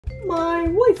My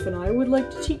wife and I would like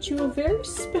to teach you a very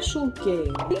special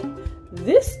game.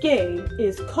 This game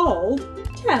is called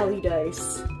Tally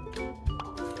Dice.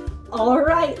 All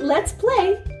right, let's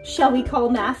play. Shall we call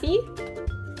Matthew?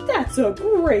 That's a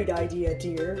great idea,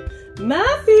 dear.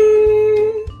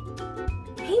 Matthew!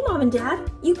 Hey, Mom and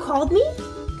Dad, you called me?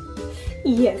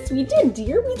 Yes, we did,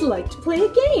 dear. We'd like to play a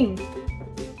game.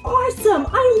 Awesome!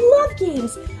 I love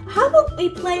games. How about we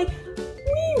play...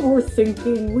 We were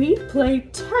thinking we'd play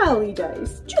Tally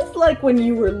Dice, just like when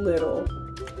you were little.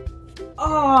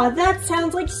 Aw, that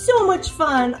sounds like so much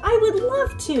fun. I would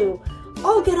love to.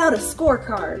 I'll get out a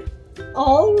scorecard.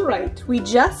 All right, we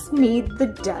just need the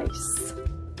dice.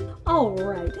 All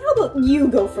right, how about you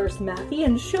go first, Matthew,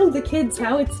 and show the kids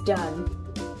how it's done.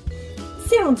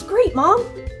 Sounds great, Mom.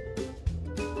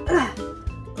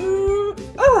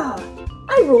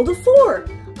 I rolled a 4.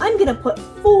 I'm gonna put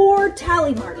 4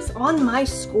 tally marks on my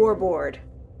scoreboard.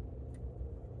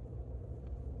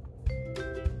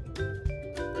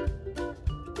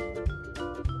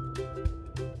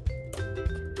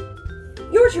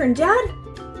 Your turn, Dad.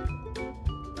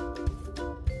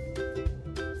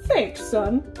 Thanks,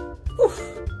 son. Oof,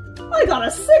 I got a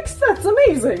 6, that's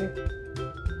amazing.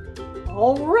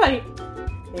 All right,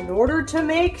 in order to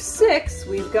make 6,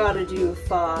 we've got to do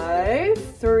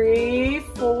 5, 3,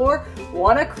 4,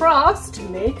 1 across to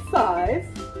make 5,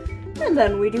 and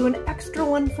then we do an extra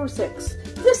one for 6.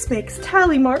 This makes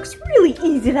tally marks really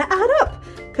easy to add up,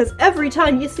 because every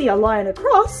time you see a line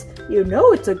across, you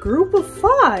know it's a group of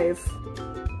 5.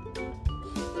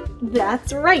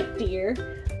 That's right, dear.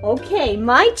 Okay,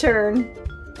 my turn.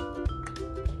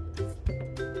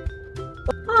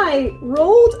 I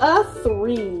rolled a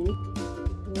 3.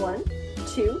 1,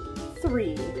 2,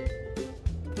 3.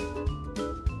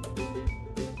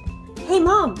 Hey,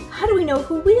 Mom, how do we know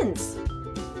who wins?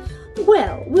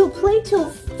 Well, we'll play till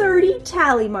 30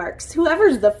 tally marks.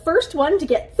 Whoever's the first one to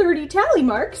get 30 tally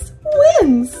marks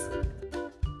wins!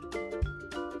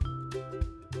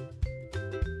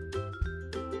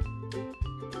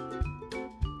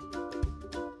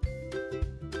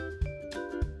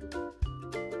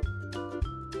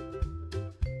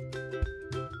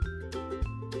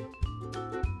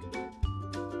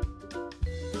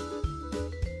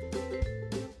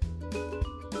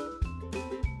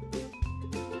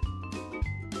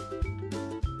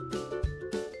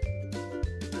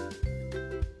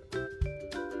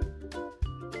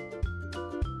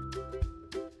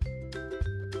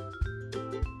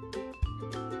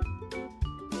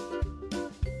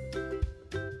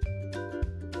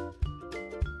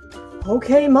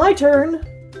 Okay, my turn.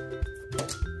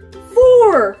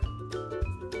 4.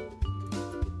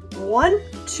 1,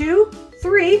 2,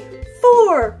 3,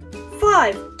 4,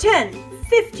 5, 10,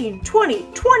 15, 20,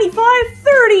 25,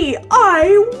 30.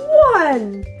 I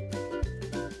won!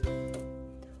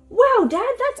 Wow,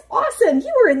 Dad, that's awesome.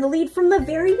 You were in the lead from the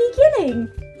very beginning.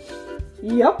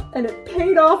 Yep, and it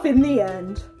paid off in the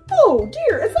end. Oh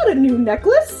dear, is that a new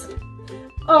necklace?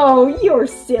 Oh, you're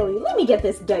silly. Let me get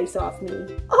this dice off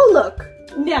me. Oh, look.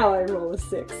 Now I roll a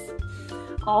 6.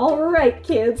 All right,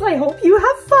 kids. I hope you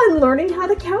have fun learning how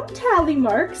to count tally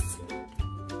marks.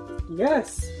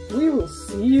 Yes, we will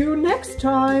see you next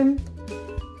time.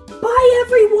 Bye,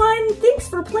 everyone. Thanks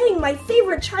for playing my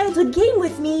favorite childhood game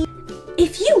with me.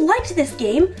 If you liked this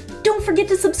game, don't forget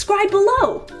to subscribe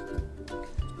below.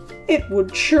 It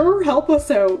would sure help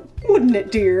us out, wouldn't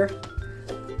it, dear?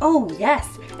 Oh,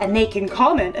 yes. And they can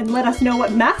comment and let us know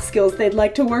what math skills they'd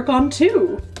like to work on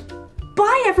too.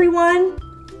 Bye, everyone!